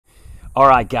All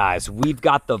right, guys, we've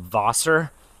got the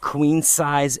VOSSER queen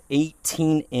size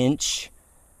 18-inch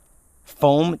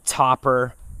foam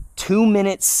topper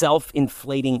 2-minute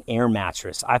self-inflating air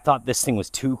mattress. I thought this thing was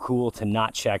too cool to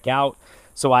not check out,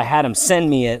 so I had him send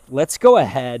me it. Let's go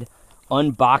ahead,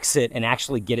 unbox it, and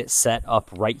actually get it set up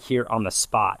right here on the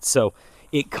spot. So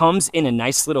it comes in a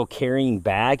nice little carrying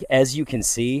bag. As you can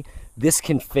see, this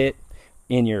can fit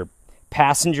in your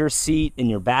passenger seat, in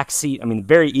your back seat. I mean,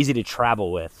 very easy to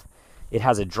travel with. It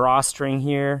has a drawstring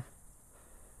here.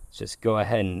 Let's just go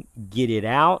ahead and get it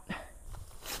out.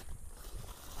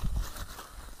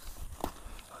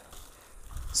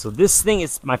 So this thing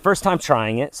is my first time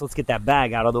trying it, so let's get that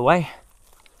bag out of the way.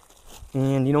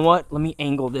 And you know what? Let me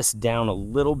angle this down a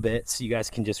little bit so you guys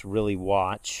can just really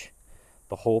watch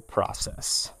the whole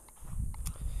process.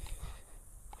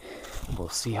 We'll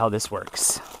see how this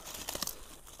works.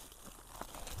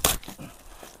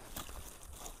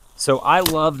 So I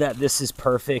love that this is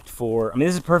perfect for,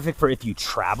 this is perfect for if you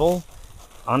travel.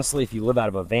 Honestly, if you live out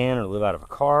of a van or live out of a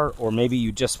car, or maybe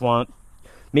you just want,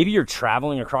 maybe you're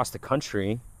traveling across the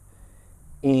country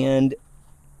and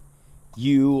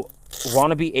you want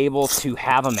to be able to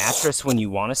have a mattress when you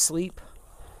want to sleep.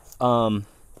 But,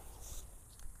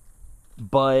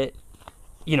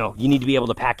 you know, you need to be able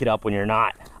to pack it up when you're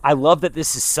not. I love that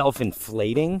this is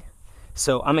self-inflating,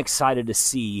 so I'm excited to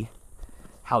see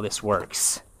how this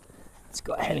works. Let's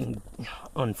go ahead and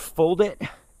unfold it.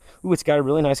 Ooh, it's got a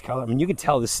really nice color. I mean, you can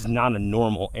tell this is not a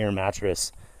normal air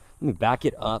mattress. Let me back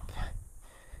it up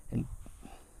and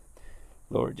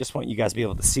lower. Just want you guys to be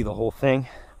able to see the whole thing.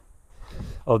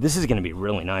 Oh, this is going to be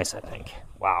really nice, I think.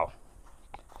 Wow.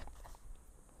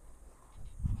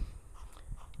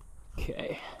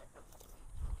 Okay.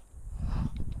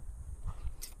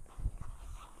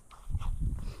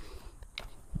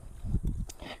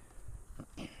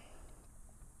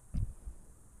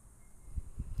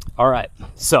 All right,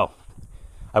 so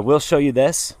I will show you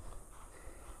this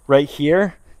right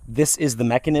here. This is the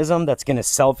mechanism that's going to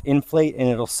self-inflate and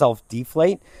it'll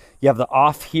self-deflate. You have the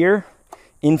off here,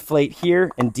 inflate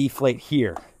here, and deflate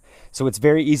here. So it's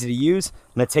very easy to use.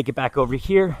 I'm going to take it back over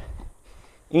here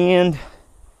and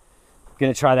I'm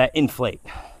going to try that inflate.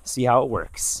 See how it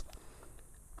works.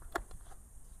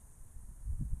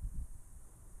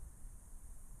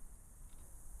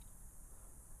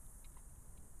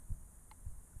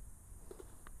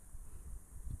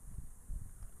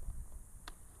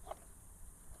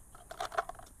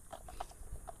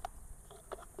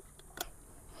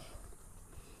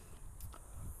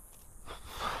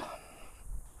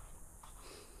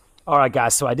 All right,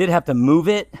 guys, so I did have to move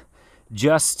it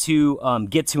just to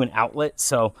get to an outlet,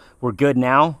 so we're good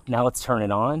now. Now let's turn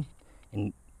it on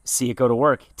and see it go to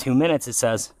work. 2 minutes, it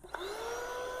says.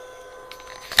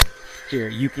 Here,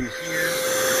 you can hear it's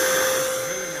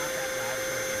really not that loud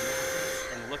for a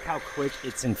mattress, and look how quick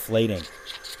it's inflating.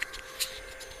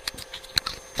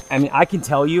 I mean, I can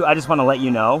tell you, I just want to let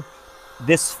you know,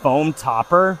 this foam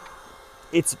topper,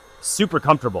 it's super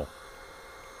comfortable.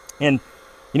 And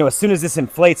you know, as soon as this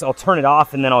inflates, I'll turn it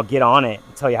off and then I'll get on it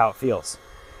and tell you how it feels.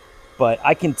 But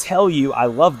I can tell you, I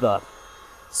love the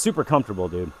super comfortable,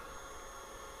 dude.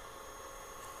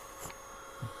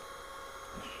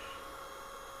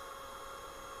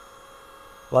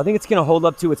 Well, I think it's going to hold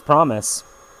up to its promise.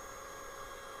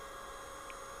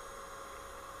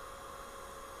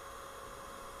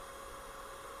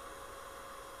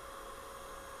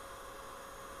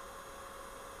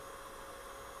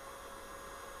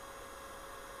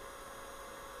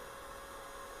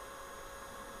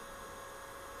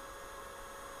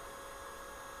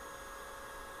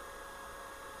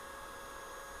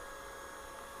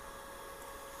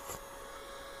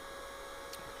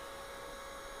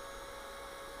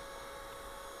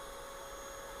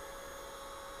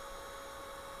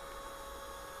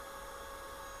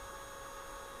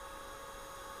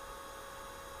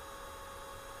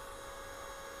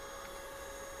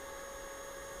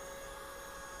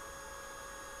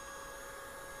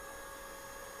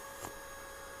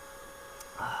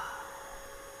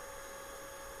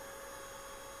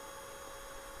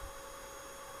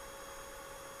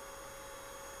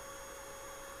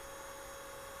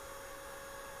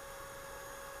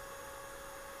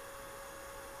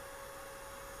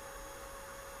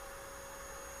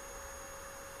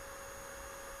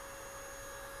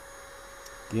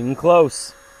 Getting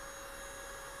close.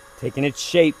 Taking its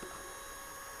shape.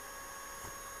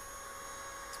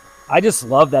 I just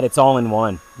love that it's all in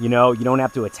one. You know, you don't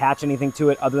have to attach anything to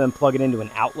it other than plug it into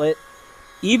an outlet.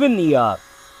 Even the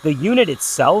unit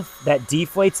itself that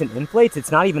deflates and inflates,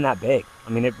 it's not even that big. I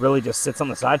mean, it really just sits on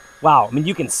the side. Wow, I mean,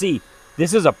 you can see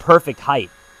this is a perfect height.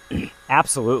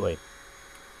 Absolutely.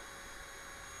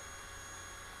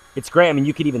 It's great. I mean,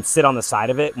 you could even sit on the side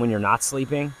of it when you're not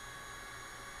sleeping.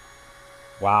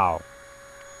 Wow.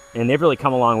 And they've really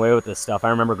come a long way with this stuff. I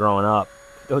remember growing up,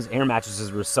 those air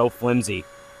mattresses were so flimsy. I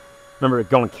remember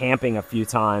going camping a few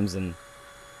times, and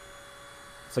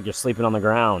it's like you're sleeping on the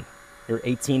ground. You're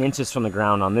 18 inches from the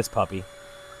ground on this puppy.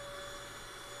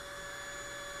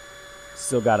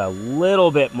 Still got a little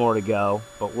bit more to go,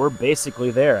 but we're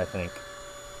basically there, I think.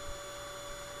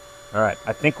 All right,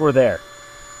 I think we're there.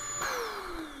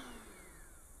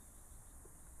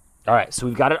 All right, so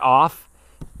we've got it off,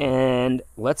 and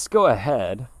let's go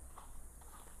ahead.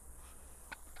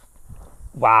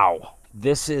 Wow,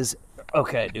 this is,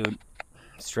 okay, dude,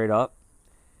 straight up.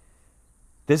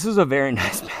 This is a very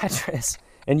nice mattress,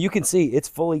 and you can see it's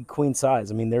fully queen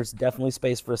size. I mean, there's definitely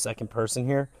space for a second person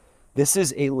here. This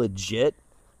is a legit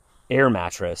air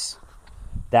mattress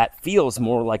that feels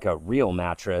more like a real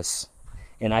mattress,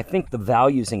 and I think the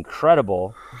value is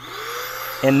incredible.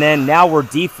 And then now we're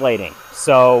deflating.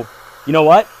 So, you know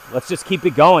what? Let's just keep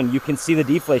it going. You can see the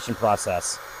deflation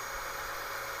process.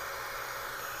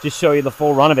 Just show you the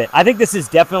full run of it. I think this is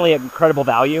definitely an incredible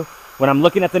value. When I'm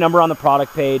looking at the number on the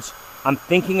product page, I'm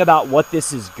thinking about what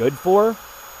this is good for,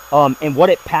 and what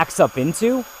it packs up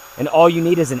into, and all you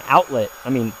need is an outlet.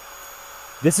 I mean,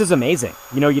 this is amazing.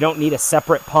 You know, you don't need a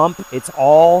separate pump. It's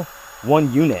all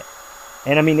one unit.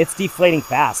 And I mean, it's deflating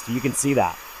fast. You can see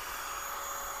that.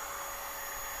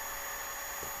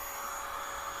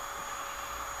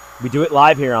 We do it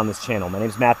live here on this channel. My name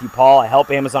is Matthew Paul. I help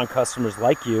Amazon customers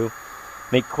like you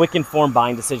make quick, informed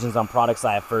buying decisions on products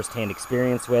I have firsthand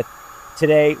experience with.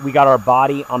 Today, we got our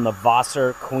body on the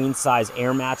VOSSER queen size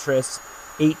air mattress,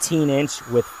 18-inch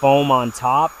with foam on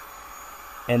top.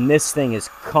 And this thing is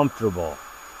comfortable.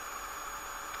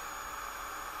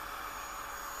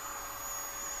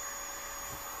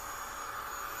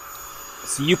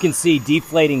 So you can see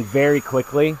deflating very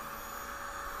quickly.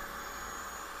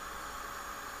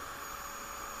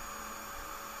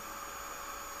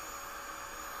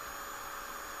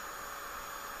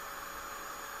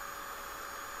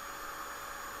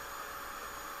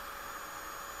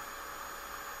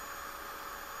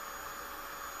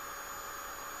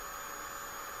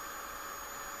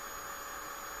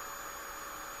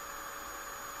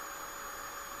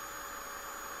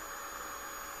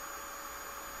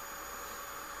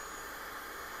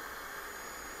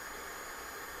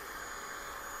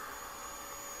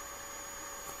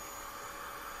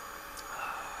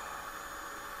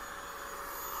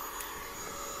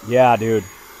 Yeah, dude.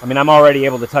 I mean, I'm already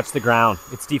able to touch the ground.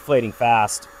 It's deflating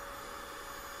fast.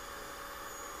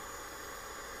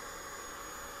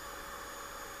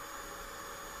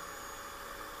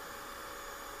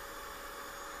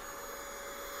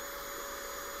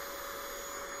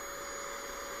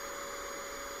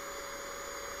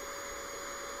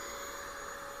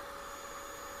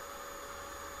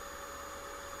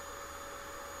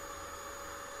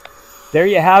 There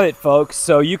you have it, folks.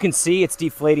 So you can see it's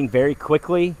deflating very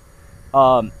quickly.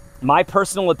 My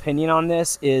personal opinion on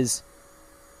this is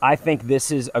I think this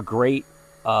is a great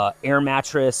air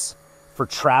mattress for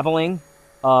traveling.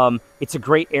 It's a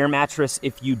great air mattress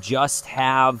if you just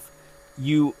have,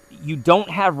 you don't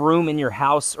have room in your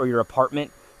house or your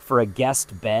apartment for a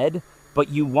guest bed, but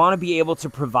you want to be able to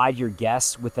provide your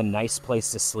guests with a nice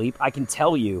place to sleep. I can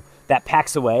tell you that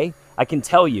packs away. I can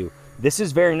tell you this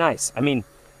is very nice. I mean,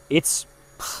 it's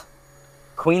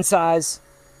queen size.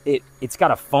 It's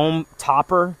got a foam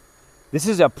topper. This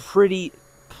is a pretty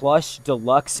plush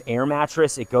deluxe air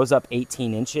mattress. It goes up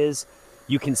 18 inches.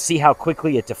 You can see how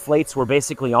quickly it deflates. We're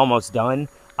basically almost done.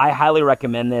 I highly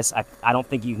recommend this. I don't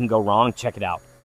think you can go wrong. Check it out.